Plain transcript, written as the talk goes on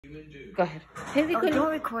Go ahead. Hey, Oh,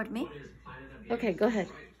 don't record me. Okay, go ahead.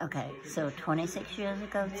 Okay, so 26 years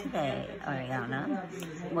ago today, Arriana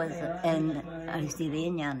was in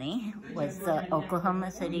Arriana was the Oklahoma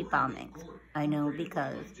City bombings. I know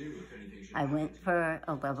because I went for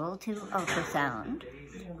a level 2 ultrasound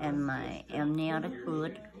and my amniotic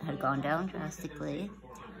fluid had gone down drastically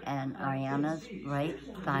and Ariana's right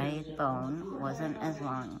thigh bone wasn't as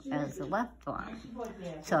long as the left one.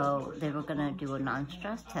 So they were going to do a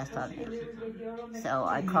non-stress test on me. So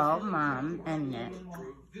I called Mom and Nick,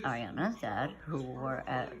 Ariana's dad, who were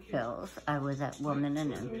at Phil's. I was at Women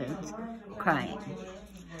and Infants, crying,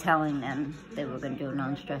 telling them they were going to do a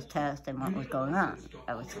non-stress test and what was going on.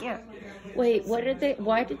 I was scared. Wait, why did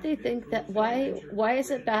they think that, why is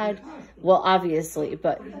it bad? Well, obviously,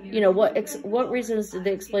 but, you know, what reasons did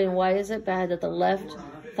they explain why is it bad that the left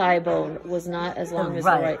thigh bone was not as long as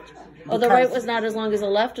the right? Oh, the right was not as long as the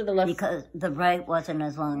left, or the left? Because the right wasn't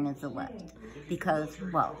as long as the left. Because,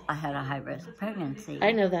 well, I had a high-risk pregnancy.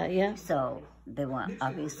 I know that, yeah. So they want,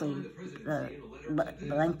 obviously, the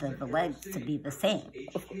length of the legs to be the same.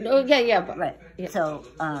 Oh, yeah. But, right. Yeah. So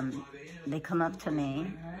they come up to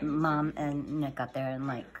me. Mom and Nick got there in,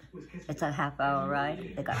 like, it's a half-hour ride.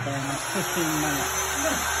 They got there in, like, 15 minutes.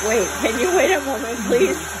 Wait, can you wait a moment,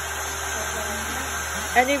 please?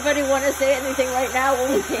 Anybody want to say anything right now when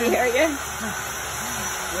we can't hear you?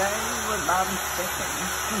 Where are you when Mom's fishing?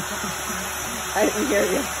 I didn't hear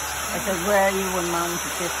you. I said, where are you when Mom's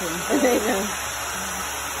fishing? They know.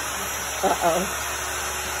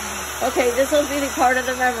 Uh-oh. Okay, this will be part of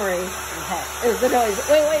the memory. Okay. Is the noise.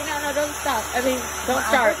 Wait, no, don't stop. I mean, don't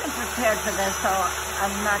start. I wasn't prepared for this, so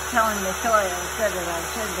I'm not telling the story as good as I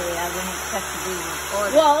should be. I didn't expect to be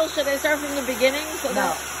recorded. Well, should I start from the beginning? So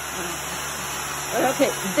no.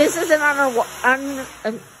 Okay, this is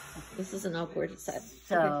this is an awkward set.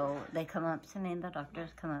 So they come up to me, the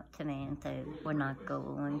doctors come up to me and say, we're not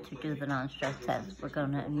going to do the non-stress test. We're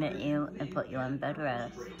going to admit you and put you on bed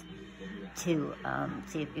rest to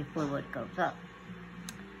see if your fluid goes up.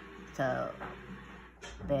 So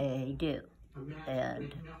they do.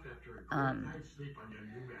 And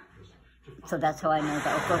so that's how I know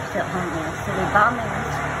that Oklahoma City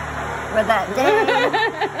bombings were that day,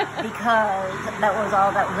 because that was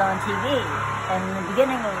all that was on TV. And in the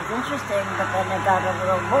beginning it was interesting, but then it got a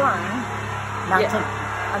little boring.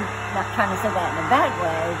 I'm not trying to say that in a bad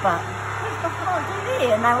way, but it was on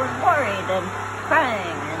TV, and I was worried and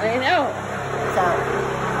crying. I know. So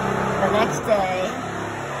the next day.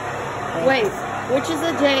 Wait, which is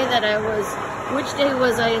the day that which day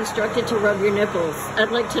was I instructed to rub your nipples?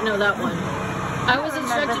 I'd like to know that one. I was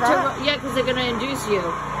instructed to, yeah, because they're going to induce you.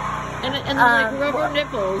 And then like rub your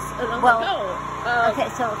nipples. And I'm like, oh. Okay,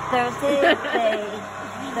 so Thursday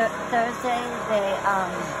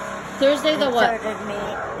Thursday the what? Inserted me,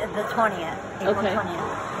 the 20th, April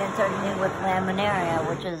 20th. They inserted me with laminaria,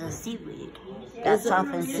 which is a seaweed. That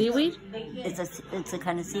softens seaweed? It's a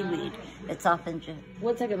kind of seaweed. It softens your...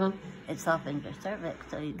 1 second, Mom. It softens your cervix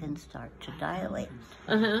so you can start to dilate.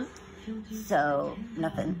 Uh-huh. So,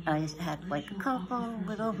 nothing. I had like a couple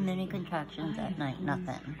little mini contractions at night,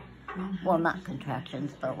 nothing. Well, not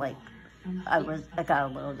contractions, but like, I got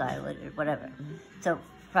a little dilated, whatever. So,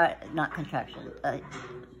 not contractions,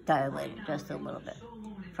 dilated just a little bit.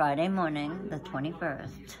 Friday morning, the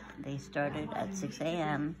 21st, they started at 6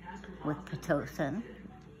 a.m. with Pitocin,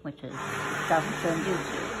 which is stuff to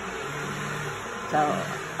induce you. So,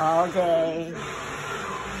 all day,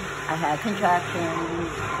 I had contractions,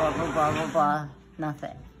 blah, blah, blah, blah, blah,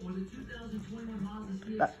 nothing.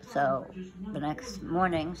 So, the next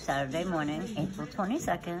morning, Saturday morning, April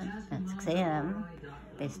 22nd, at 6 a.m.,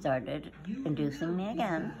 they started inducing me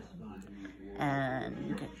again.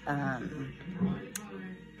 And,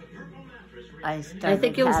 I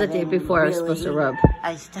think it was the day before I was supposed to rub.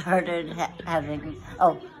 I started having,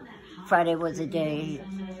 Friday was the day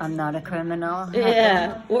I'm not a criminal.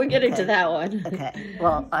 Yeah, we're getting to that one. Okay,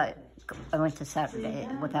 well, I went to Saturday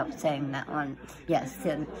without saying that one. Yes,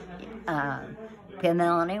 and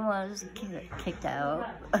Melanie was kicked out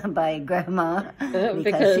by Grandma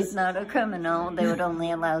because she's not a criminal. They would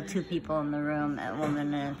only allow 2 people in the room at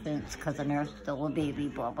Women and Infants because the nurse stole a baby,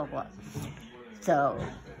 blah, blah, blah. So...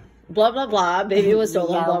 blah, blah, blah. Baby was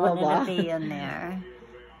stolen, blah, blah, blah. To be in there.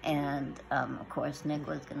 And, of course, Nick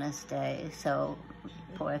was going to stay. So,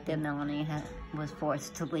 poor Melanie was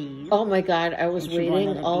forced to leave. Oh, my God. I was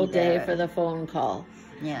waiting all day for the phone call.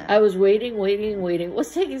 Yeah. I was waiting.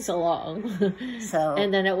 What's taking so long? So.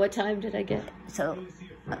 And then at what time did I get? So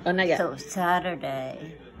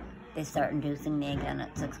Saturday, they start inducing me again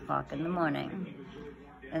at 6 o'clock in the morning.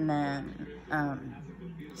 And then,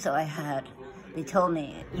 so I had they told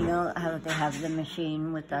me, you know how they have the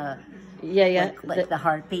machine with the Yeah. like the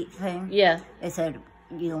heartbeat thing. Yeah. They said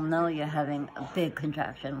you'll know you're having a big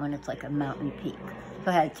contraction when it's like a mountain peak.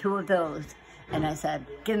 So I had 2 of those, and I said,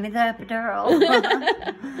 "Give me the epidural."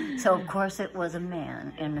 So of course it was a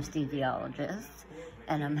man anesthesiologist.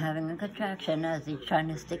 And I'm having a contraction as he's trying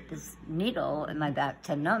to stick this needle in my back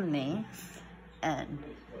to numb me. And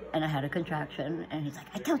I had a contraction, and he's like,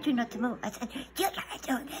 "I told you not to move." I said, "You can't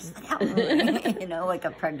do this without moving." You know, like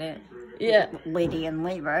a pregnant lady in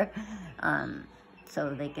labor.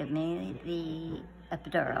 So they give me the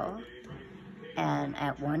epidural. And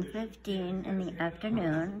at 1:15 in the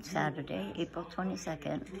afternoon, Saturday, April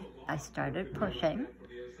 22nd, I started pushing.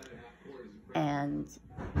 And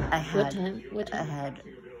I had, What time? I had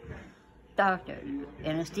doctor,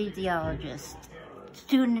 anesthesiologist,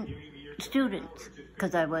 students,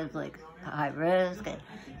 because I was like high risk,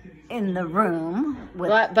 in the room with.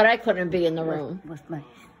 But I couldn't be in the room. With my.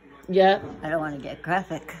 Yeah. I don't want to get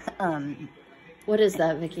graphic. What is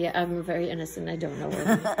that, Vicky? I'm very innocent. I don't know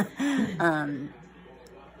what.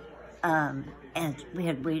 And we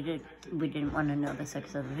had waited, we didn't want to know the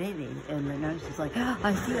sex of the baby. And the nurse was like, "Oh,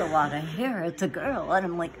 I see a lot of hair, it's a girl." And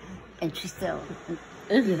I'm like, and she's still,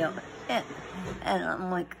 you know, and I'm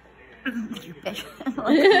like, "You bitch."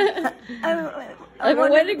 I've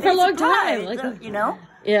been waiting for a long time. Like, you know?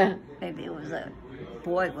 Yeah. Maybe it was a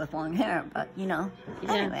boy with long hair, but, you know.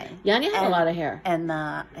 Yeah. Anyway. Yanni had a lot of hair. And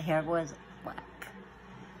the hair was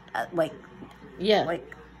black. Yeah.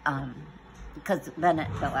 Because then it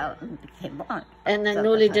fell out and became blonde. And then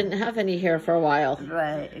Nuli didn't have any hair for a while.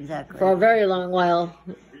 Right, exactly. For a very long while.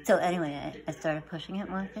 So anyway, I started pushing at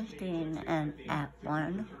 1:15, and at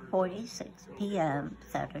 1:46 p.m.,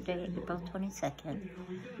 Saturday, April 22nd,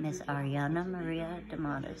 Miss Arriana Maria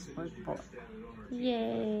DeMattis was born.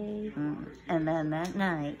 Yay. And then that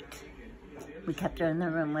night, we kept her in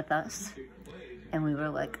the room with us. And we were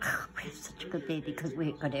like, "Oh, we have such a good baby," because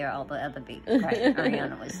we could hear all the other babies. Right?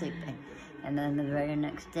 Arriana was sleeping. And then the very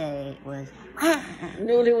next day was, wow.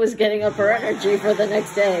 Nuli was getting up her energy for the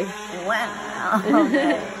next day. Wow.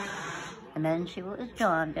 Okay. And then she was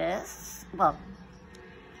jaundiced. Well,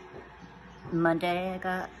 Monday I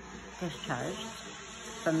got discharged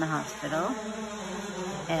from the hospital.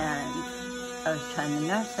 And I was trying to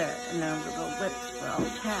nurse her, and her little lips were all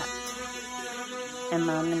chapped. And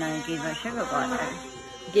Mom and I gave her sugar water.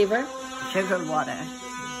 Gave her? Sugar water.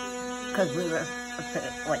 Because we were,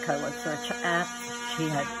 like, her lips were chapped.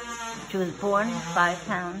 She was born 5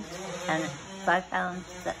 pounds, and 5 pounds,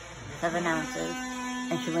 7 ounces,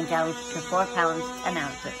 and she went down to 4 pounds, 10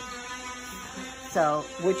 ounces. So.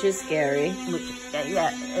 Which is scary.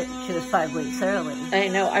 She was 5 weeks early. I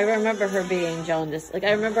know. I remember her being jaundiced. Like,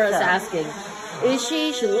 I remember us asking, is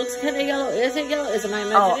she? She looks kind of yellow. Is it yellow? Is it my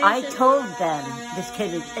imagination? Oh, I told them this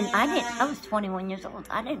kid is, and I was 21 years old.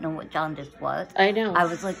 I didn't know what jaundice was. I know. I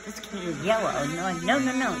was like, this kid is yellow. And they're like, no,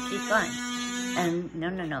 she's fine. And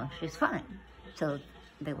no, she's fine. So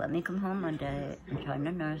they let me come home Monday. I'm trying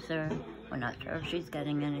to nurse her. We're not sure if she's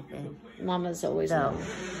getting anything. Mama's always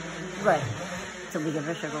right. So we give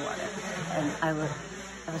her sugar water. And I was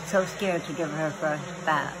so scared to give her her first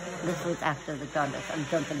bath. This was after the jaundice. I'm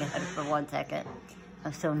jumping ahead for 1 second. I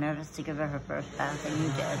was so nervous to give her her first bath, and you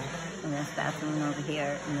did. In this bathroom over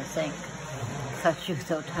here in the sink. Because she was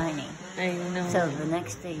so tiny. I know. So the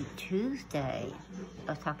next day, Tuesday,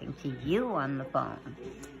 I was talking to you on the phone.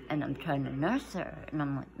 And I'm trying to nurse her. And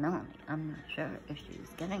I'm like, Melanie, I'm not sure if she's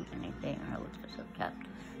getting anything. Her lips are so chapped.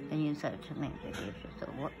 And you said to me, Vicky, if you're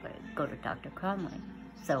so worried, go to Dr. Cromley.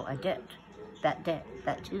 So I did. That day,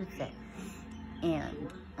 that Tuesday.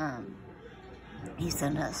 And he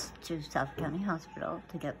sent us to South County Hospital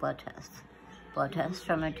to get blood tests. Blood tests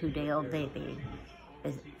from a 2-day-old baby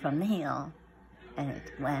is from the heel, and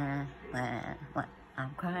it's wah, wah, wah.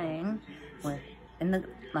 I'm crying in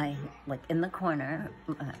the corner,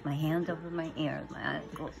 my hands over my ears, my eyes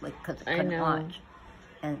closed, because I couldn't watch.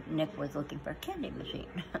 And Nick was looking for a candy machine,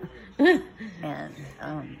 and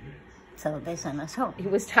so they sent us home. He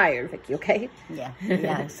was tired, Vicky, okay?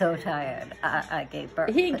 Yeah, so tired. I gave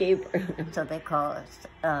birth. He gave birth. So they call us,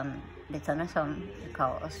 they sent us home, they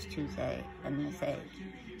call us Tuesday, and they say,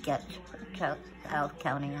 get to South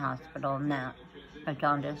County Hospital now. Her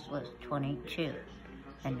jaundice was 22,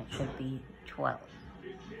 and it should be 12.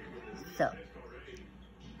 So,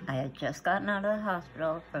 I had just gotten out of the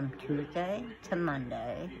hospital from Tuesday to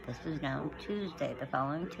Monday. This is now Tuesday, the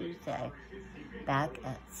following Tuesday. Back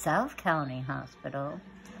at South County Hospital,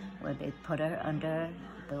 where they put her under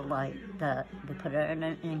the light. They put her in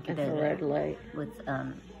an incubator infrared light with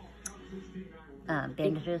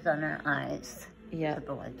bandages on her eyes, Yeah. So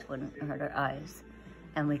the lights wouldn't hurt her eyes.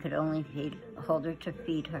 And we could only hold her to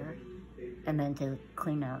feed her, and then to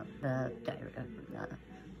clean out the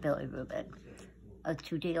bilirubin. A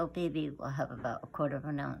 2-day-old baby will have about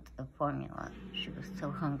 1/4 ounce of formula. She was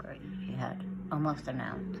so hungry. She had almost an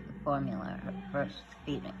ounce of formula her first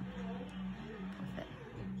feeding.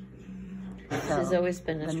 So she's always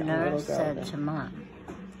been a strong little girl. The nurse said to Mom,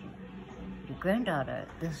 your granddaughter,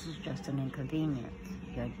 this is just an inconvenience.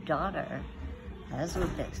 Your daughter has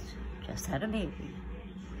lupus, just had a baby,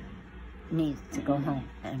 needs to go home,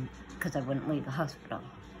 and because I wouldn't leave the hospital,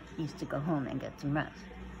 needs to go home and get some rest.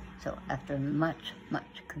 So after much,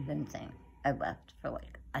 much convincing, I left for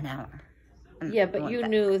like an hour. Yeah, but you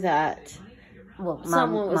knew that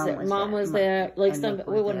someone was there. Mom was there. Like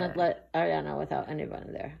we wouldn't have let Arriana without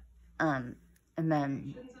anyone there. And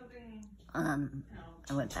then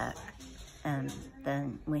I went back, and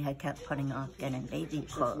then we had kept putting off getting baby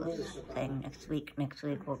clothes, saying next week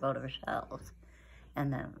we'll go to Rochelle's.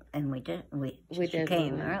 And we did. She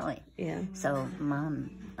came early. Yeah. So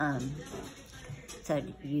Mom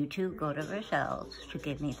said, you two go to Rochelle's. She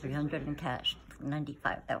gave me $300 in cash, $95.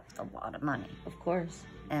 That was a lot of money. Of course.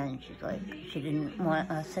 And she's like, she didn't want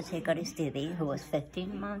us to take Aristide, who was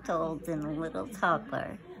 15 months old and a little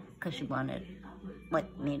toddler, because she wanted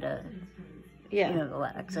me to,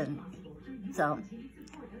 relax. And so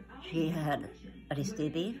she had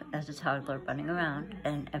Aristide as a toddler running around,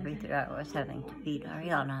 and every 3 hours having to feed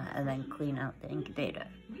Arriana and then clean out the incubator.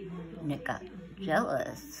 And it got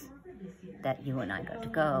jealous that you and I got to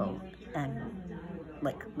go, and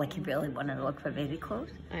like he really wanted to look for baby clothes.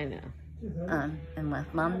 I know. And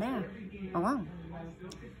left Mom there alone.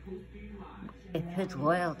 If his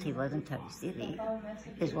loyalty wasn't to Aristide,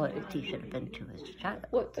 his loyalty should have been to his child.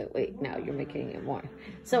 Wait, now you're making it more.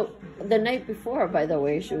 So, the night before, by the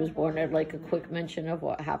way, she was born, I'd like a quick mention of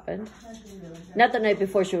what happened. Not the night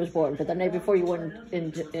before she was born, but the night before you went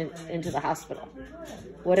into the hospital.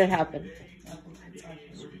 What had happened?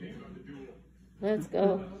 Let's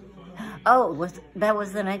go. Oh, that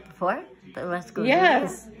was the night before? The rescue?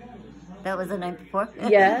 Yes. That was the night before?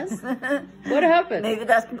 Yes. What happened? Maybe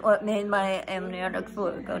that's what made my amniotic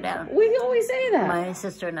fluid go down. We always say that. My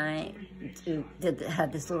sister and I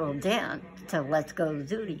had this little dance to Let's Go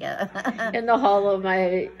Zudia. In the hall of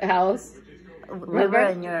my house. We were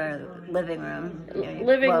in your living room.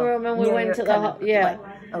 Room, and we went to the hall. Yeah.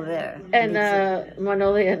 Over there. And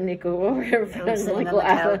Manoli and Nico were in front, like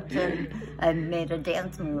laughing. I made a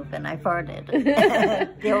dance move and I farted.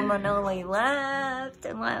 Bill Manoli laughed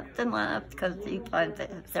and laughed and laughed because he finds it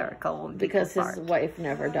hysterical when because his wife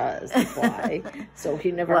never does. That's why. So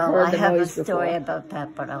he never heard the noise before. I have a story about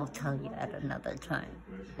that, but I'll tell you at another time.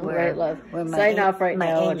 Right, love. Sign off right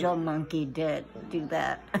now. My angel monkey did do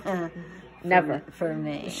that. Never. For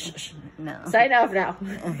me. No. Sign off now.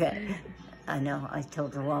 Okay. I know, I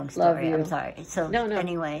told the wrong story. Love you. I'm sorry. So no.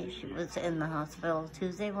 Anyway, she was in the hospital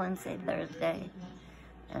Tuesday, Wednesday, Thursday,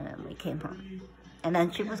 and then we came home. And then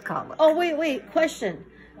she was colic. Oh, wait, question.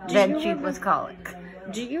 Then she was colic.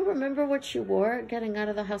 Do you remember what she wore getting out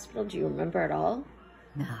of the hospital? Do you remember at all?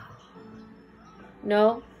 No.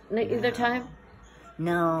 No? Either time?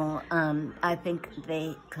 No, I think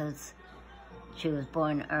because she was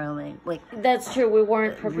born early. That's true. We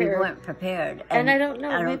weren't prepared. We weren't prepared. And I don't know.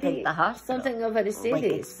 I don't think the hospital something of Aristide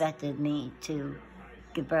expected me to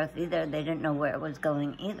give birth either. They didn't know where it was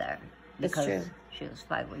going either. Because That's true. She was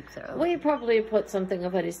 5 weeks early. We probably put something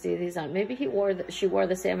of Aristide's on. Maybe she wore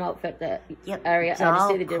the same outfit that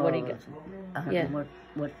Aristide did when he got.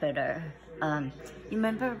 Would fit her. You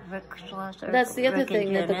remember Rick Schlosser? That's the other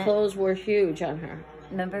thing, that the clothes were huge on her.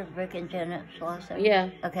 Remember Rick and Janet Schlosser? Yeah.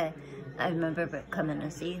 Okay. I remember coming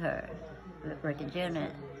to see her, Rick and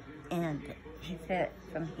Janet, and she fit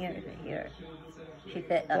from here to here. She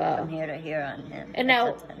fit up from here to here on him. And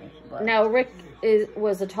now Rick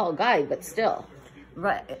was a tall guy, but still.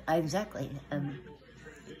 Right, exactly. And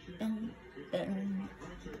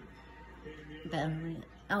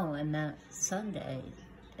that Sunday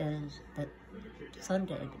is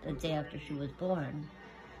the day after she was born.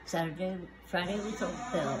 Friday we sold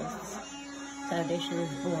pills. Saturday she was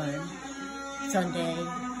born. Sunday.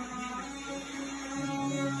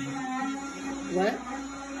 What?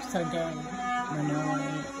 Sunday,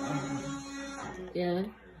 Manoli. Yeah.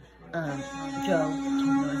 Drove to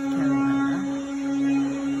North Carolina.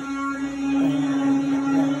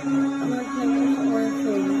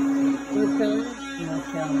 North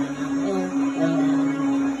Carolina. And then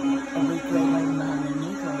a week later, Mom and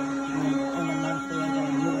Nico went, and a month later,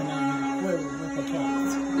 you and I flew with the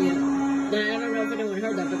kids. Yeah. Now, I don't know if anyone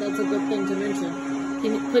heard that, but that's a good thing to mention.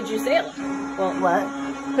 Could you say it? Well, what?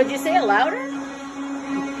 Could you say it louder?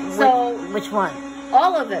 Which one?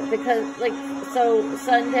 All of it, because, like, so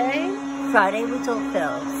Sunday? Friday we told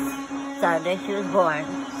Phil's. Saturday she was born.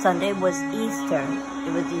 Sunday was Easter.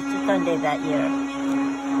 It was Easter Sunday that year.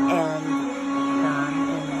 And Don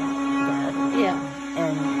and Dad. Yeah.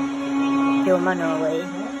 And Joe Manoli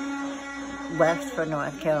left for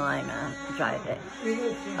North Carolina driving.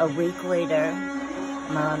 A week later,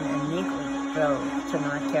 Mom and Nick drove to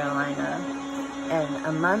North Carolina. And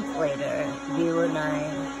a month later, you and I,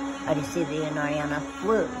 Aristide and Arriana,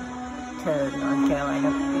 flew to North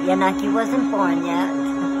Carolina. Yanaki wasn't born yet.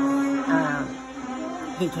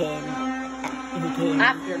 He came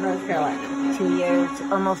After North Carolina. 2 years,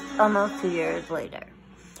 almost 2 years later.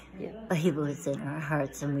 Yeah. But he was in our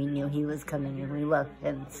hearts, and we knew he was coming, and we loved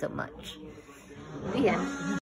him so much. The end.